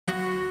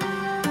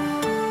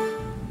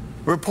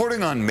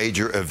Reporting on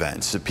major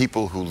events, the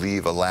people who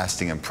leave a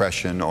lasting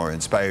impression or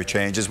inspire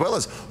change, as well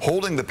as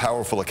holding the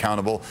powerful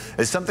accountable,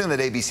 is something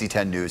that ABC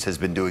 10 News has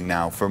been doing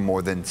now for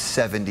more than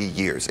 70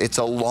 years. It's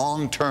a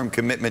long-term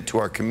commitment to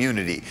our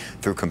community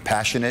through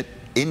compassionate,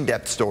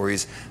 in-depth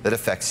stories that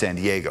affect San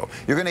Diego.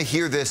 You're going to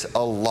hear this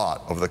a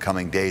lot over the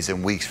coming days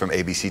and weeks from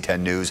ABC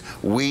 10 News.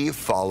 We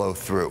follow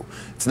through.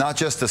 It's not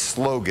just a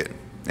slogan.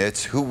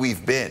 It's who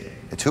we've been.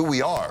 It's who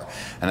we are.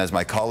 And as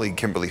my colleague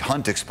Kimberly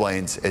Hunt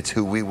explains, it's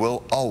who we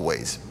will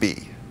always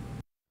be.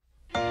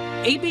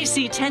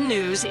 ABC 10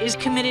 News is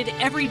committed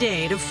every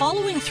day to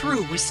following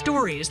through with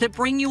stories that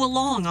bring you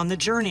along on the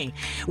journey.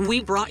 We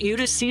brought you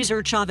to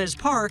Cesar Chavez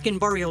Park in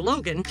Barrio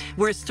Logan,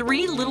 where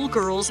 3 little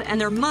girls and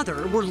their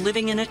mother were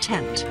living in a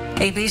tent.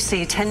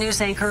 ABC 10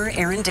 News anchor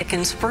Aaron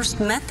Dickens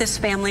first met this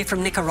family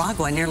from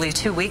Nicaragua nearly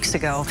 2 weeks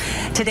ago.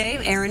 Today,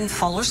 Aaron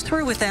follows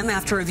through with them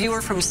after a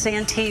viewer from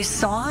Santee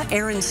saw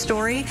Aaron's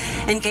story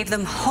and gave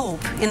them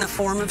hope in the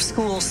form of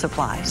school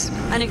supplies.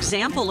 An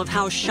example of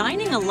how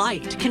shining a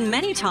light can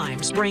many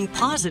times bring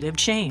positive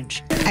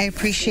change. I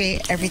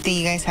appreciate everything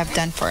you guys have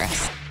done for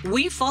us.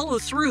 We follow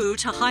through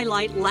to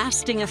highlight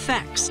lasting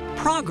effects,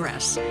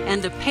 progress,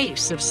 and the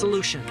pace of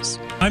solutions.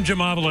 I'm Jim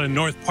Avila in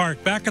North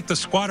Park, back at the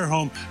squatter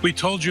home we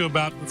told you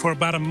about for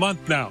about a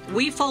month now.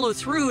 We follow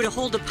through to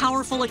hold the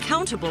powerful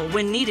accountable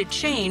when needed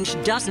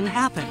change doesn't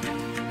happen.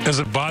 Does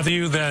it bother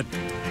you that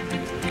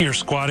you're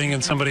squatting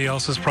in somebody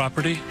else's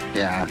property?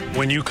 Yeah.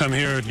 When you come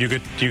here,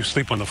 you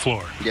sleep on the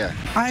floor? Yeah.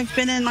 I've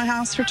been in my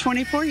house for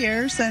 24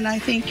 years, and I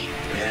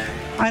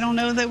don't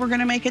know that we're going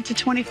to make it to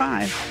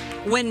 25.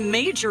 When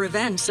major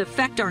events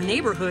affect our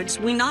neighborhoods,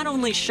 we not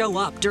only show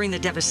up during the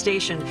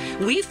devastation,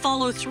 we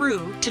follow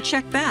through to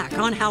check back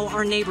on how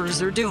our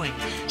neighbors are doing.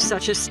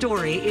 Such a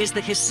story is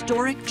the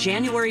historic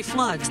January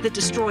floods that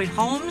destroyed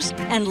homes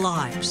and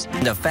lives.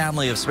 The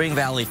family of Spring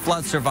Valley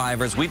flood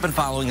survivors we've been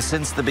following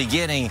since the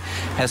beginning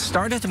has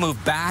started to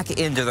move back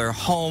into their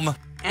home.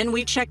 And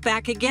we check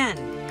back again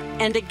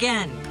and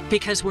again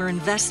because we're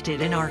invested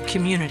in our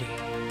community.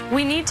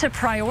 We need to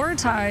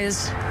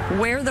prioritize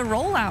where the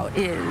rollout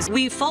is.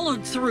 We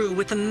followed through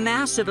with the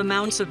massive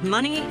amounts of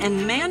money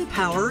and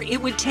manpower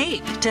it would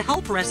take to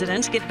help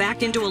residents get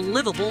back into a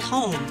livable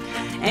home,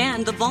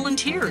 and the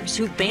volunteers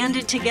who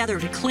banded together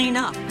to clean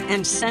up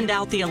and send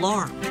out the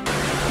alarm.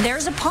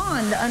 There's a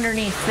pond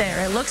underneath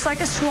there. It looks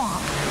like a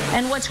swamp.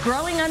 And what's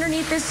growing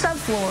underneath this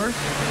subfloor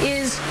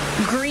is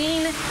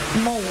green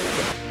mold.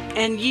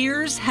 And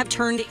years have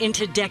turned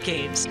into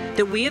decades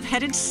that we have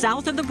headed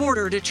south of the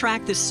border to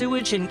track the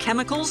sewage and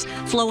chemicals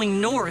flowing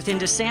north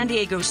into San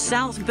Diego's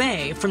South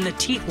Bay from the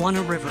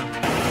Tijuana River.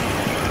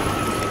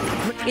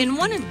 In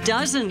one of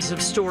dozens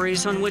of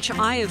stories on which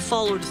I have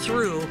followed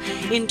through,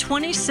 in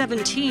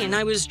 2017,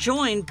 I was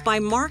joined by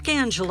Mark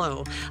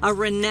Angelo, a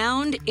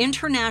renowned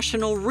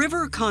international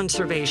river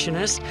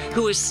conservationist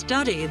who has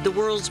studied the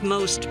world's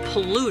most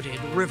polluted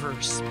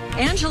rivers.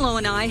 Angelo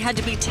and I had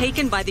to be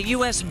taken by the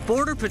U.S.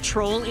 Border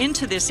Patrol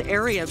into this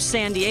area of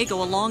San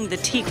Diego along the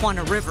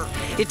Tijuana River.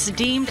 It's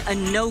deemed a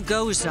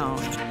no-go zone.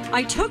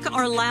 I took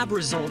our lab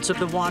results of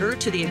the water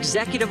to the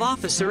executive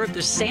officer of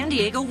the San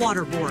Diego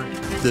Water Board.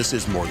 This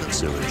is more than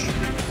sewage.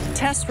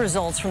 Test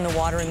results from the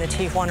water in the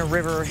Tijuana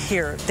River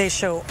here. They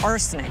show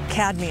arsenic,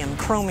 cadmium,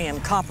 chromium,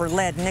 copper,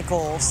 lead,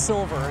 nickel,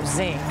 silver,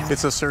 zinc.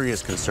 It's a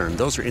serious concern.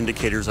 Those are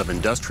indicators of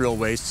industrial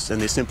wastes,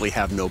 and they simply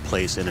have no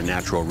place in a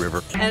natural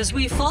river. As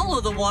we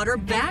follow the water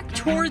back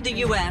toward the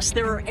U.S.,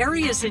 there are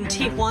areas in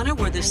Tijuana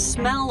where the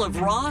smell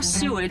of raw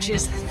sewage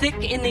is thick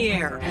in the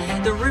air.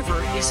 The river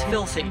is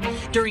filthy.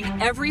 During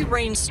every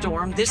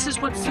rainstorm, this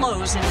is what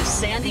flows into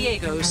San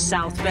Diego's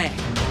South Bay.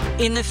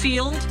 In the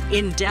field,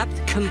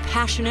 in-depth,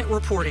 compassionate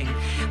reporting.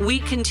 We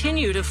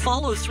continue to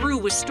follow through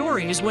with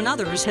stories when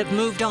others have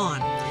moved on.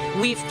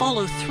 We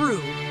follow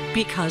through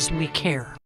because we care.